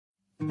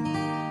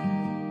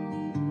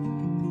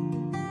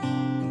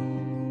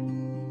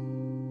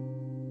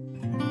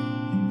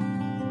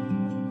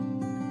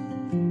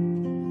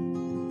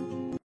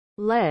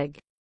leg,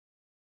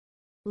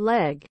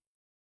 leg,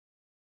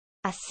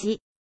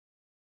 足、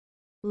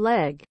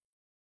leg.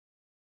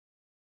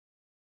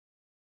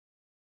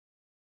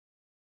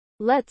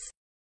 Let's,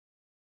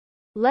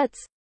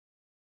 let's,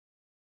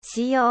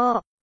 し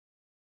よ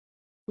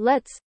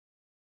let's.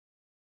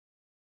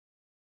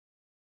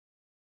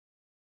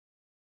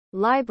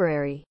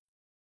 Library,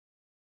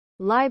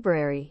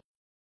 library,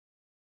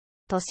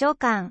 う、図書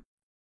館、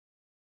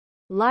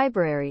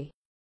library.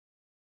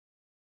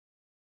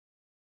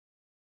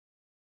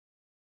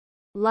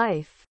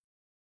 Life,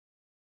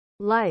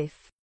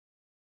 life,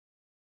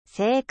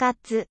 生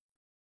活、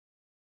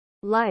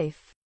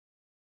 life,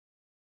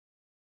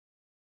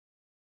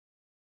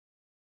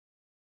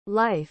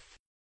 life,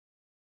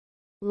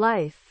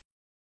 life,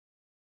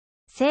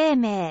 生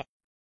命、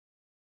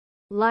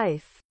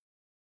 life.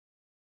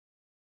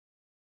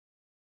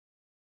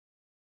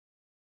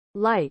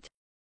 Light,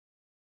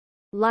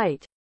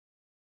 light,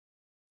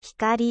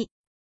 光、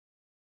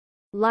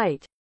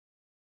 light.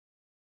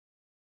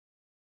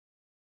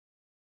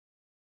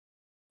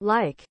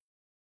 Like,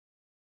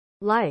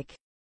 like,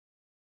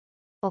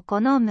 を好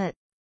む、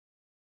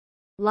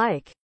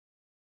 like,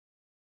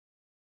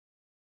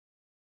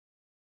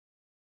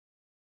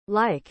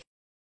 like,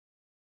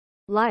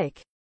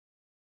 like,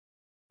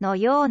 の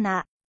よう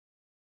な、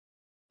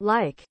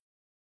 like.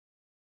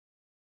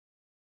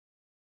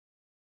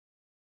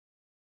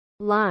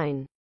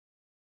 Line,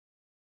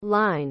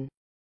 line,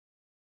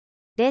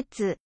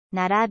 列、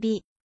並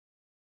び、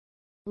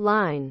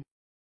 line.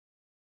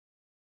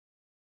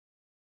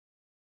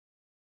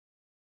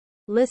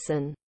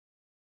 Listen,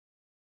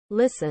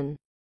 listen,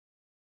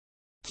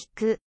 聞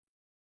く、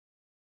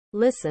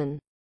 listen.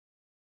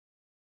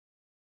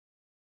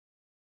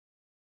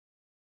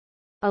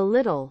 A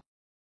little,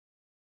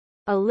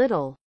 a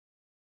little,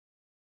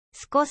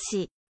 少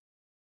し、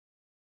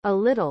 a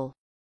little.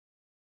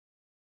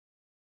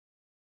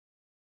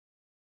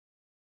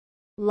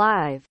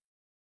 Live,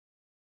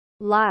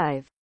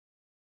 live,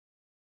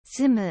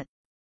 住む、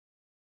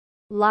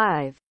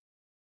 live.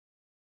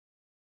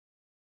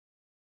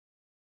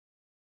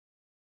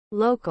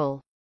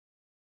 Local,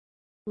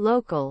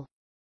 local,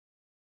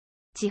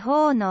 地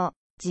方の、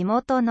地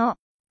元の、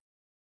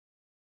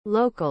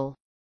 local.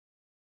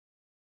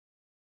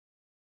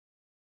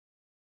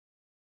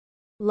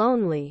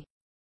 Lonely,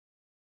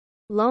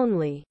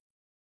 lonely,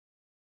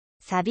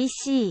 寂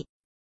しい、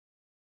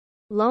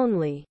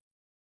 lonely.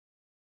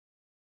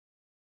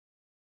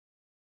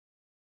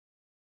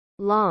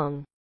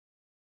 Long,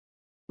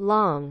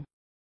 long,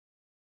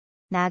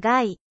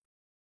 長い、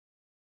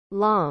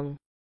 long.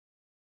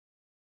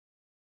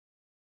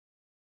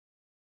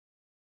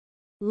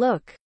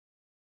 Look,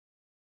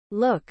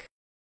 look,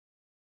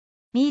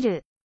 見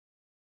る、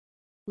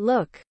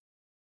 look,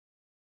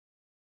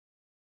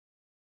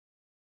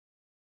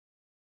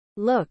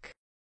 look,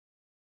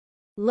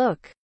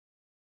 look,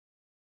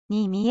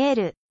 に見え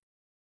る、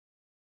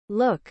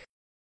 look.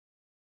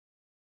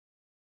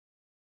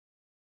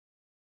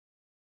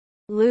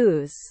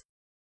 Lose,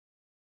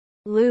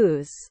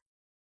 lose,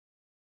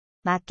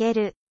 負け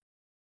る、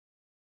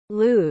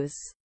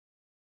 lose.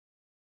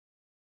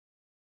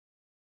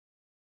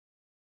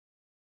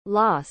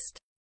 Lost,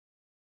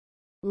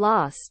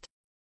 lost,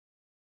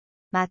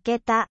 負け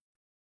た、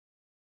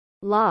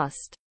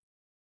 lost.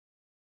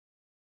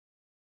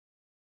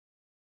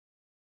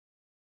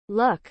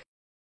 Luck,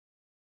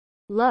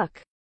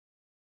 luck,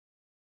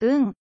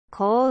 運、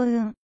幸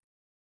運、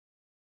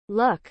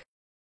 luck.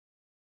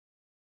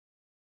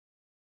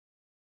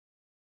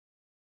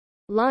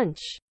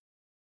 Lunch,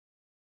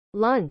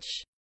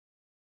 lunch,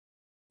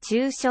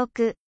 昼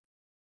食、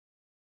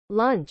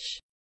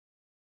 lunch.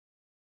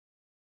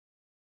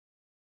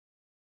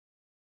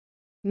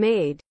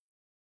 Made,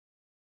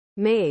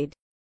 made,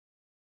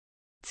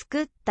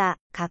 作った、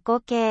過去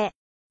形、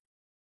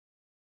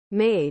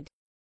 made.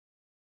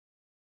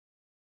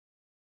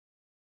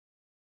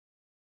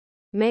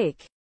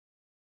 Make,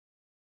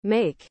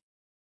 make,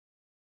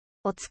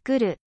 を作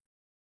る、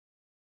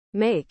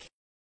 make.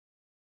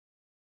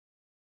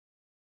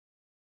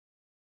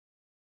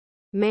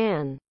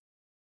 Man,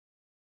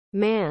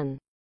 man,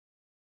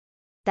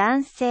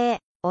 男性、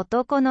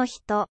男の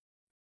人、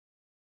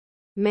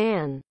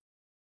 man.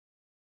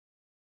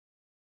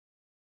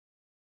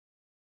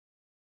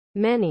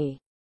 Many,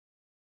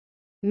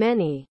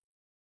 many,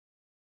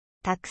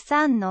 たく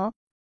さんの、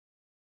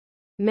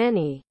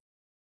 many.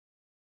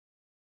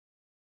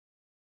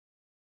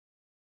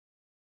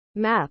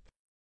 Map,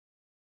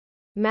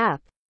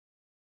 map,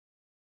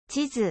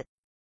 地図、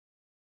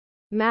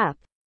 map.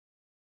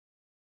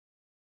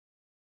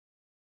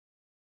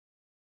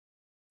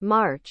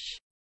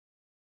 March,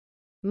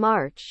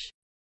 march,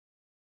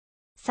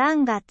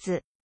 3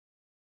月、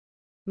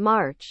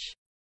 march.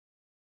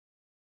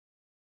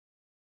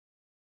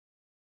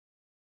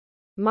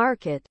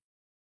 Market,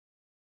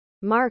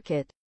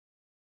 market,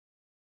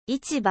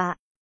 市場、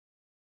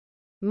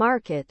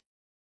 market.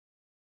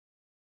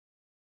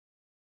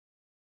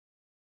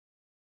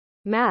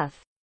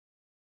 Math,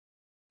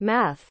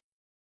 math,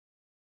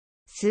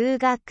 数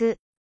学、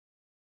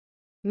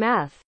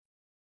math,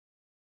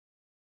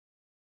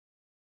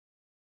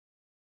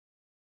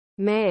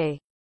 May,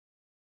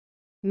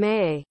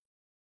 May,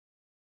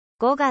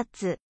 5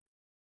月、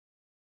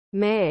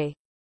May,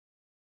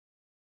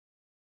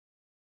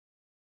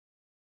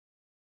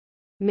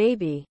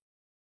 maybe,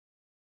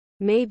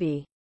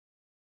 maybe,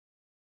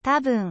 多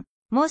分、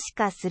もし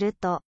かする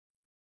と、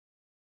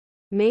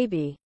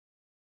maybe,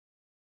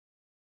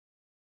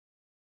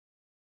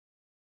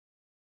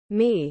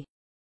 me,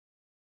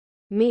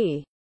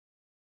 me,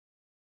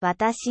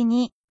 私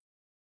に、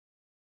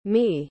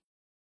me,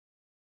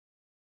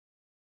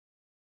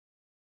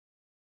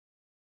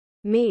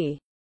 me,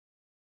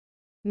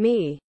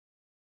 me,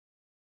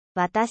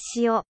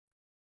 私を、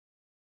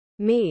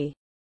me,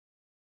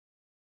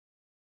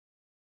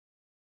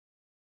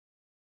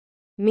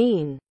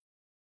 mean,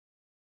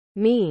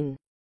 mean,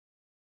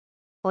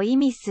 を意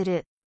味す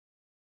る、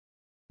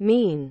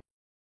mean,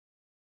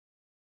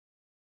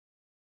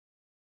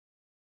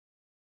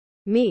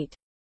 meet,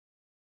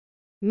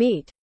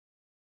 meet,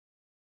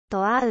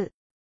 と会う、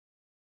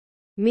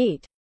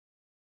meet,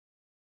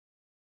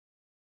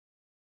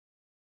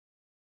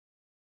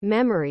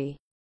 memory,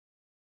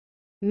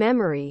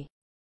 memory,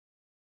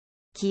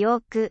 記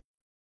憶、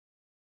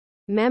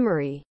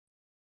memory,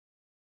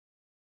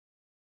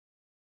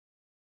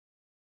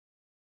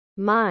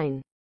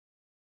 mine,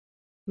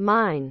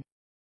 mine,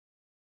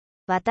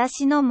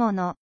 私のも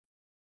の、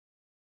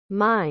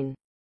mine,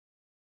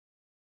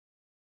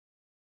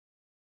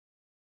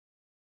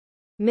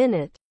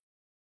 minute,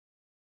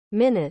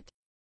 minute,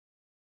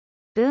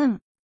 分、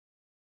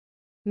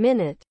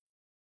minute,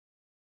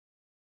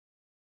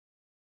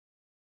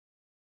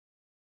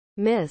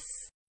 miss,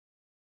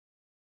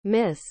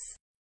 miss,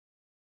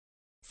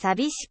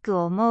 寂しく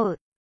思う、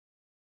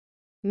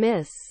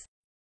miss,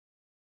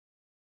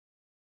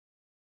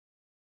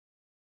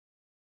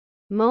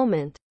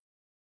 moment,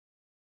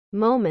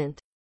 moment,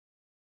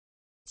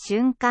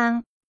 瞬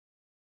間、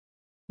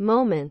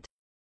moment,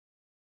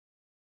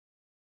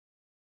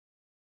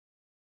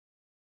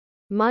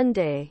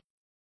 Monday,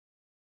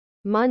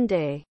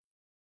 Monday,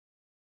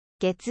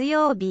 月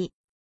曜日、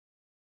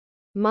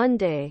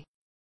Monday,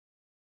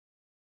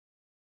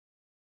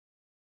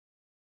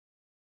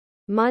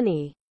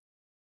 money,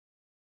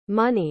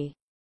 money,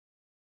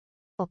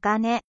 お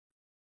金、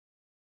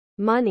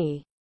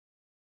money,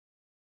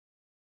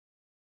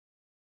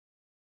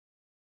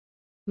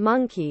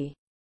 monkey,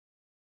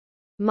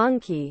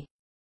 monkey,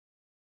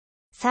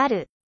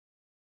 猿、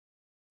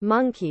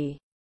monkey,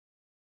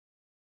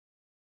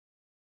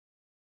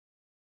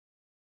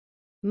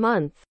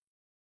 month,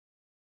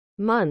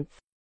 month,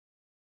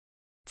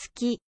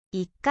 月、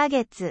1ヶ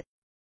月、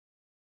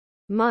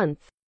month,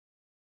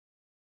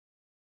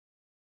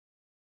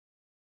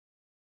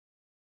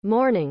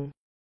 morning,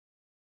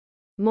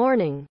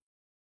 morning,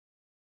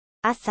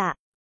 朝、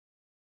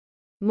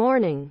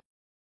morning,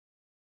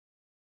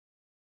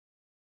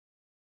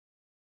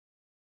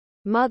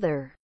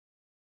 mother,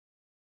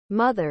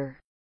 mother,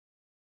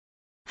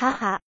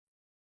 母、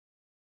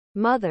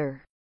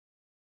mother,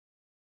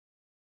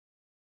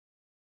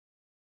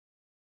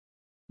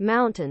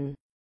 mountain,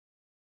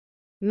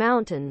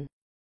 mountain,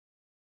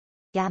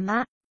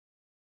 山、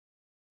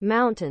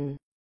mountain,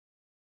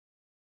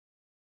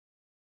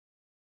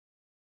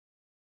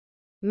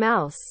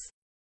 mouse,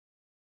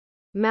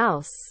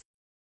 mouse,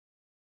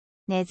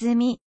 ネズ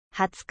ミ、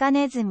ハツカ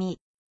ネズミ、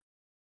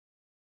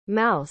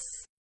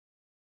mouse,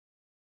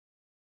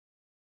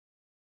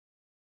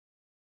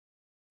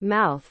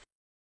 mouth,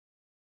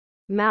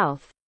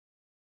 mouth,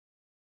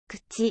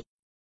 口、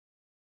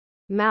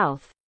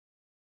mouth,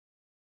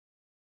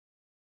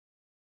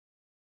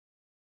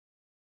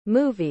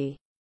 movie,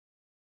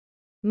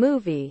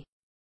 movie,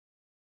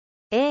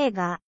 映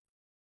画、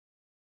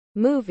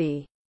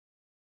movie,